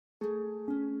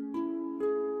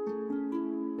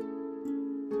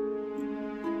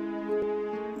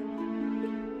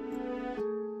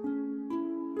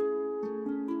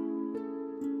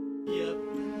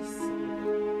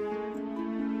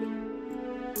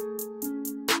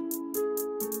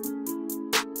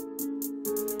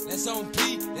That's on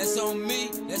P, that's on me,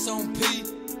 that's on P.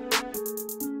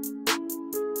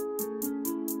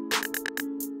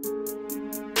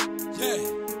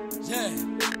 Yeah.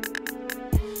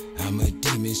 I'm a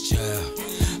demon's child.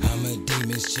 I'm a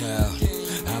demon's child.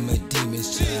 I'm a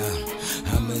demon's child.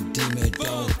 I'm a demon.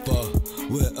 Don't fuck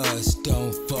with us.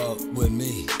 Don't fuck with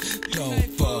me. Don't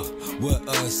fuck with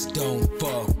us. Don't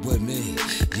fuck with me.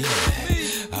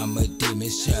 Yeah. I'm a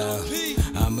demon's child.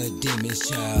 I'm a demon's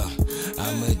child.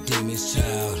 I'm a demon's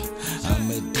child. I'm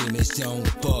a demon's. Don't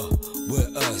fuck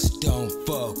with us. Don't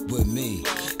fuck with me.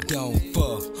 Don't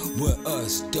fuck with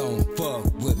us. Don't fuck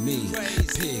with me.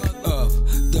 Pick up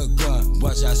the gun.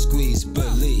 Watch I squeeze.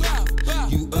 Believe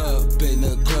you up in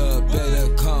the club.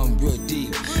 Better come real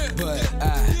deep. But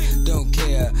I don't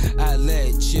care. I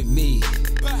let you meet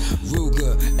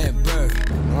Ruger and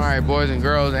Bert. Alright, boys and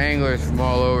girls, anglers from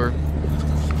all over.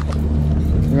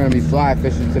 We're gonna be fly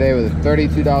fishing today with a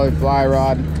 $32 fly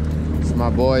rod. This is my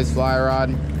boy's fly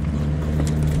rod.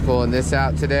 Pulling this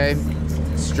out today.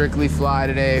 Strictly fly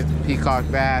today. Peacock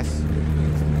bass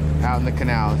out in the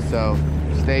canal. So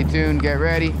stay tuned, get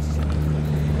ready.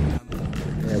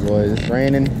 Yeah, boys, it's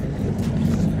raining.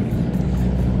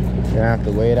 Gonna have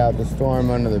to wait out the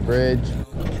storm under the bridge.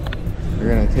 We're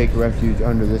gonna take refuge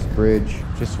under this bridge.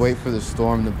 Just wait for the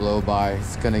storm to blow by.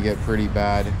 It's gonna get pretty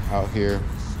bad out here.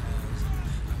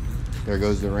 There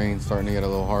goes the rain, starting to get a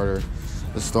little harder.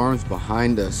 The storm's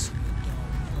behind us.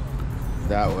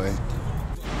 That way.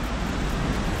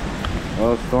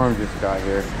 Well, the storm just got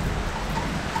here.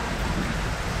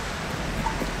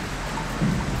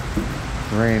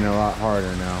 It's raining a lot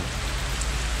harder now.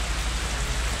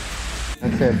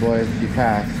 That's it, boys. You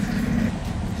passed.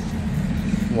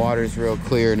 Water's real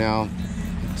clear now.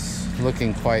 It's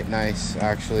looking quite nice,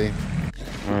 actually.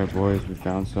 All right, boys, we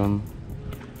found some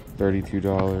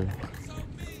 $32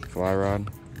 fly rod.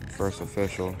 First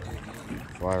official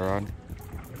fly rod.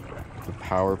 The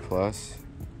Power Plus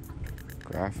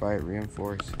graphite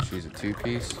reinforced. She's a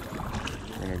 2-piece.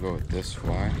 We're gonna go with this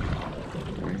fly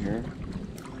right here.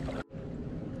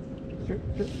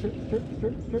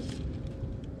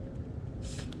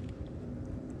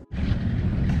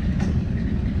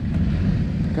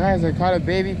 Guys, I caught a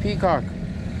baby peacock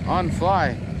on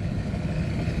fly.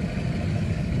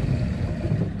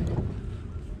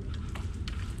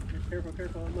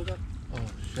 Careful, look up. Oh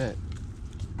shit.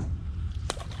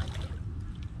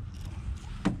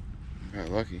 Got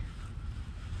lucky.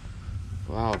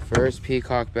 Wow, first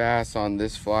peacock bass on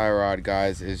this fly rod,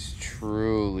 guys, is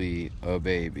truly a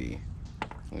baby.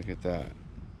 Look at that.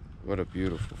 What a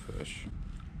beautiful fish.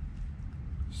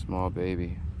 Small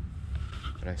baby.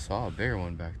 But I saw a bigger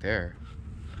one back there.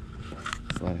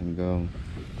 Let's let him go.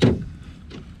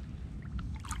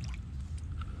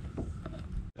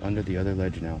 Under the other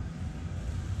ledge now.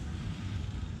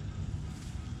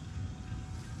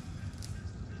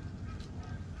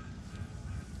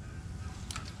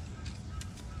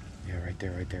 Yeah, right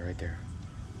there.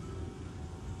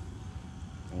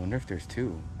 I wonder if there's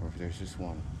two or if there's just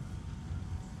one.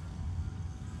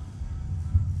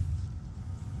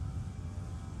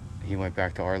 He went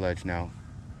back to our ledge now.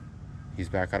 He's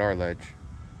back at our ledge.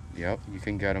 Yep, you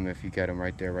can get him if you get him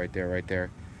right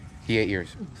there. He ate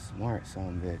yours. Smart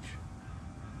son of a bitch.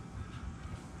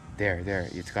 There.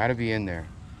 It's gotta be in there.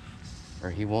 Or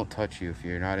he won't touch you if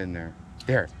you're not in there.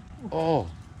 There. Oh.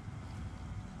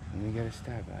 Let me get a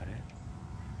stab at it.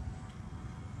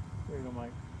 There you go,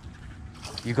 Mike.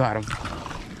 You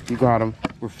got him.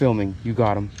 We're filming. You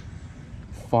got him.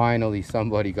 Finally,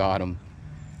 somebody got him.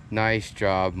 Nice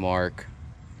job, Mark.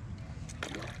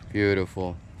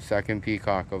 Beautiful. Second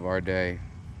peacock of our day.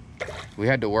 We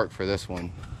had to work for this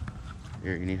one.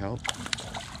 Here, you need help?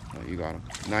 Oh, you got him.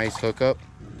 Nice hookup.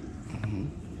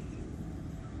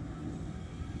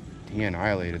 He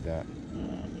annihilated that.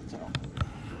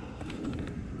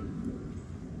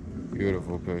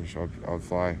 Beautiful fish. I'll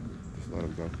fly. Just let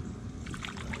him go.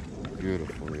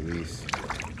 Beautiful release.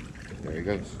 There he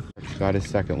goes. Got his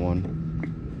second one.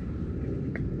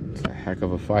 It's a heck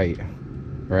of a fight,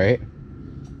 right?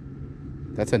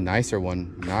 That's a nicer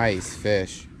one. Nice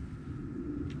fish.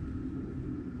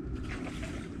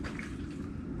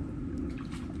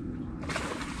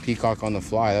 Peacock on the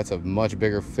fly. That's a much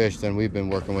bigger fish than we've been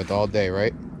working with all day,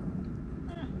 right?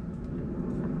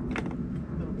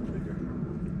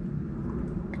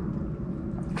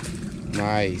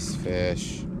 Nice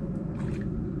fish.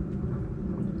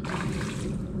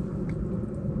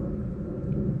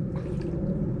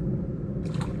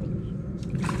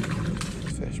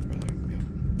 Fish, brother. Yep.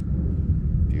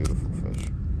 Beautiful fish.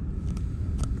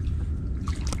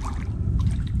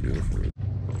 Beautiful.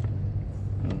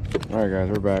 All right, guys,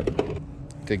 we're back.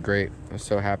 did great. I was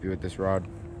so happy with this rod.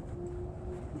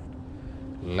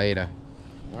 Later.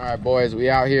 All right, boys, we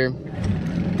out here.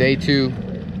 Day 2.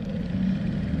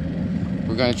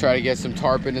 We're gonna try to get some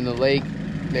tarpon in the lake.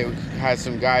 They had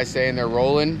some guys saying they're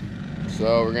rolling,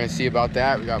 so we're gonna see about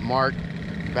that. We got Mark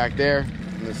back there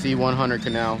in the C100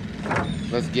 canal.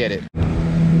 Let's get it.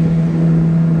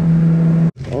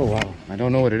 Oh wow, I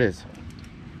don't know what it is.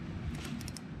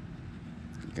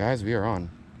 Guys, we are on.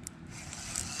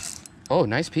 Oh,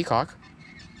 nice peacock.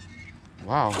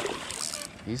 Wow,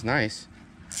 he's nice.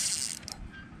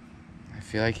 I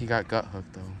feel like he got gut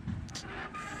hooked though.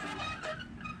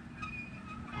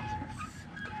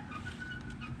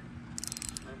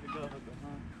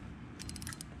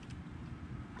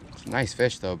 It's a nice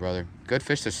fish though, brother. Good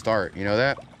fish to start, you know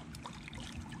that?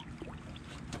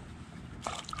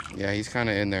 Yeah, he's kind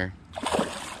of in there.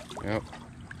 Yep.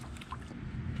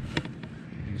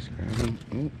 Just grab him.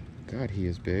 Oh, God, he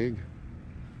is big.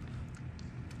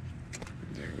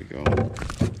 There we go.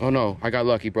 Oh no, I got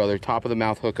lucky, brother. Top of the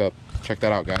mouth hookup. Check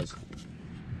that out, guys.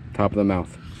 Top of the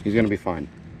mouth. He's gonna be fine.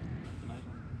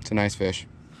 It's a nice fish.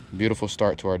 Beautiful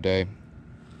start to our day.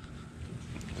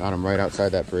 Got him right outside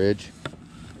that bridge.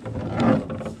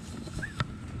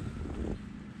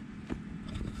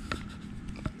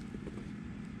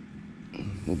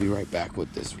 We'll be right back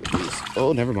with this release.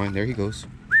 Oh, never mind. There he goes.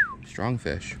 Strong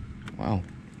fish. Wow.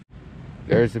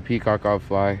 There's the peacock off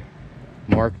fly.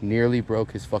 Mark nearly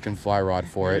broke his fucking fly rod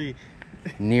for it.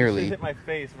 Nearly. Hit my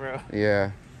face, bro.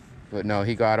 Yeah. But no,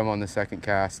 he got him on the second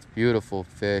cast. Beautiful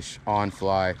fish on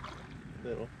fly.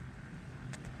 Little.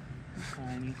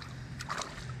 Tiny.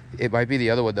 It might be the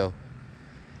other one though.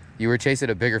 You were chasing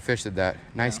a bigger fish than that.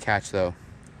 Nice catch though.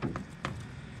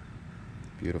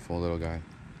 Beautiful little guy.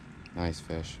 Nice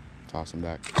fish. Toss him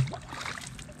back.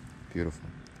 Beautiful.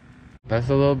 That's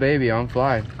a little baby on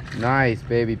fly. Nice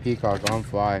baby peacock on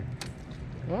fly.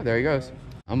 Oh, there he goes.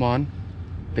 I'm on.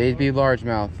 Baby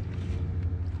largemouth.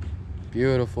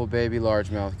 Beautiful baby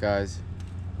largemouth, guys.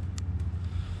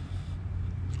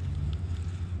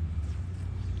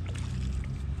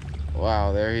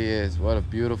 Wow, there he is. What a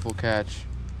beautiful catch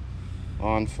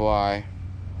on fly.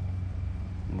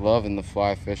 Loving the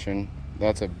fly fishing.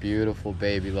 That's a beautiful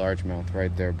baby largemouth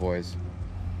right there, boys.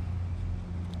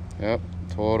 Yep,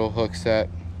 total hook set.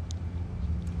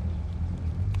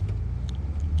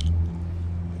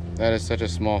 That is such a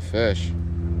small fish.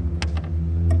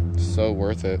 So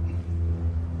worth it.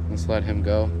 Let's let him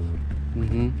go.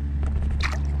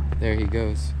 There he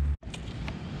goes.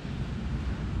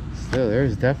 Still,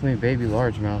 there's definitely a baby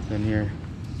largemouth in here.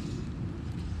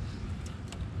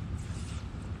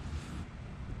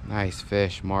 Nice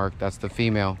fish, Mark. That's the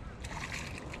female.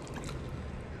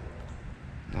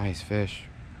 Nice fish.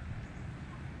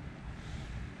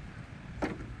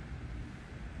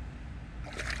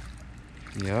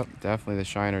 Yep, definitely the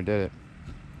shiner did it.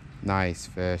 Nice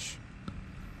fish.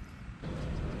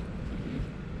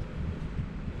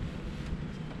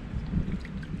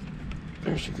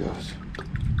 There she goes.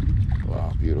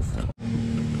 Wow, beautiful.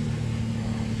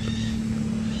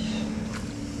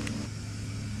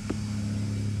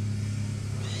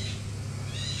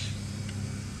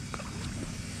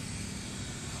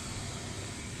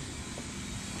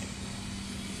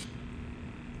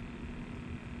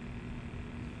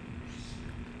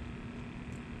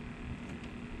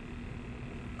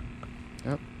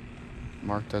 Yep.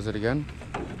 Mark does it again.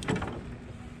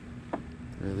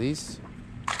 Release.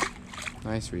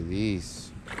 Nice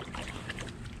release.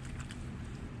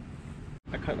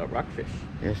 I caught a rockfish.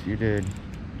 Yes, you did.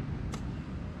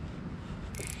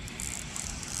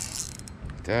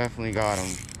 Definitely got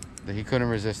him. He couldn't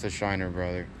resist the shiner,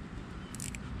 brother.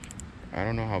 I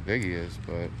don't know how big he is,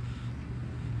 but...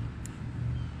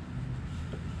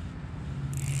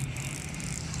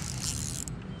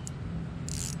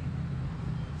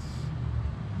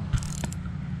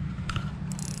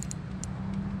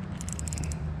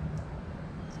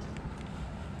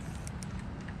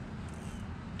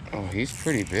 Oh, he's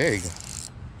pretty big.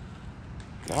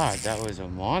 God, that was a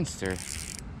monster.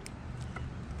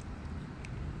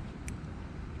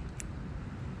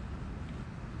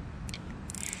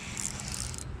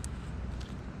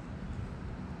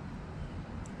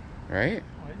 Right?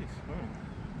 Why is he swimming?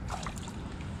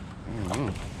 I don't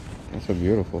know. That's a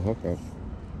beautiful hookup.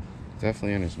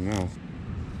 Definitely in his mouth.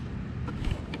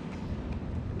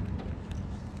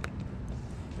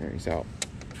 There, he's out.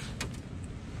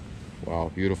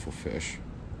 Wow, beautiful fish.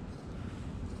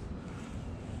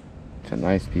 It's a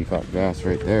nice peacock bass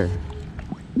right there.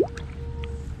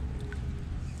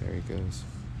 There he goes.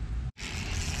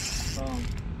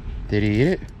 Did he eat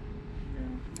it?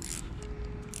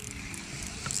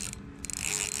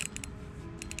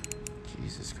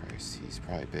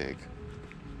 big.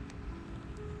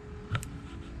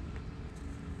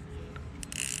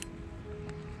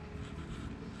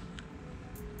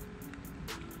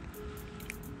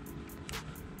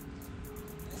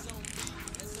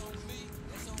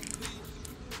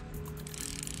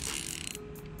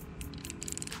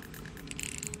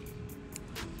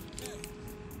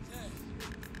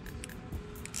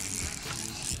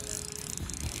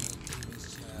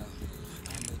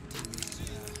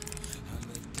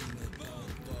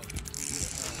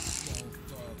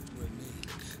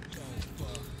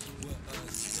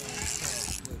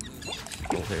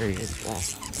 Oh, there he is. Wow.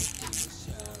 It's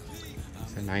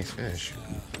a nice fish.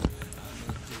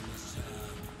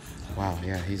 Wow,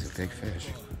 yeah, he's a big fish.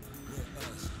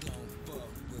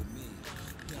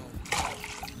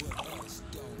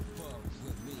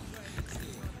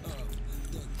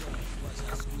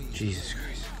 Jesus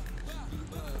Christ.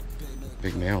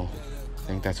 Big male. I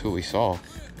think that's who we saw.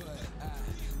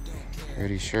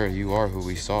 Pretty sure you are who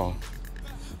we saw.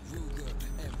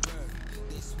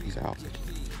 He's out.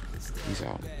 He's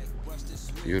out.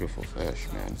 Beautiful fish,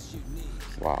 man.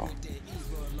 Wow.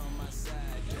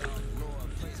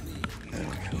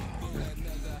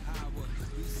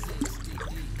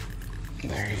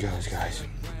 There he goes, guys.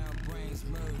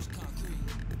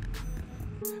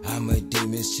 I'm a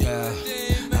demon's child.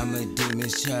 I'm a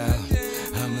demon's child.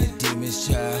 I'm a demon's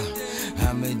child.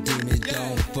 I'm a demon.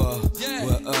 Don't fuck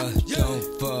with us. Don't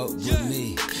fuck with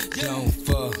me. Don't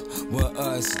fuck with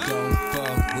us. Don't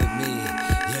fuck with me.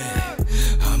 Yeah.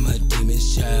 I'm a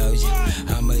demon's child.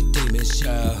 I'm a demon's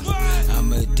child.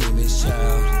 I'm a demon's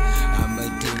child. I'm a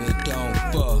demon. Don't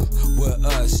fuck with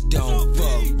us. Don't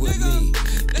fuck with me.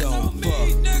 Don't fuck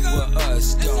with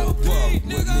us. Don't fuck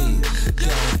with me.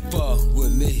 Don't fuck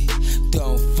with me.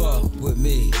 Don't fuck with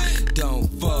me. Don't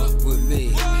fuck with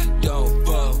me. Don't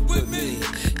fuck with me.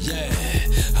 Yeah,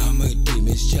 I'm a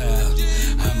demon's child.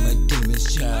 I'm a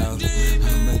demon's child.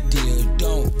 I'm a demon.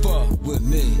 Don't fuck with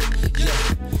me.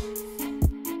 Yeah.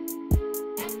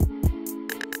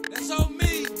 That's on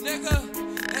me, nigga.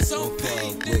 That's on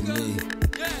me, nigga.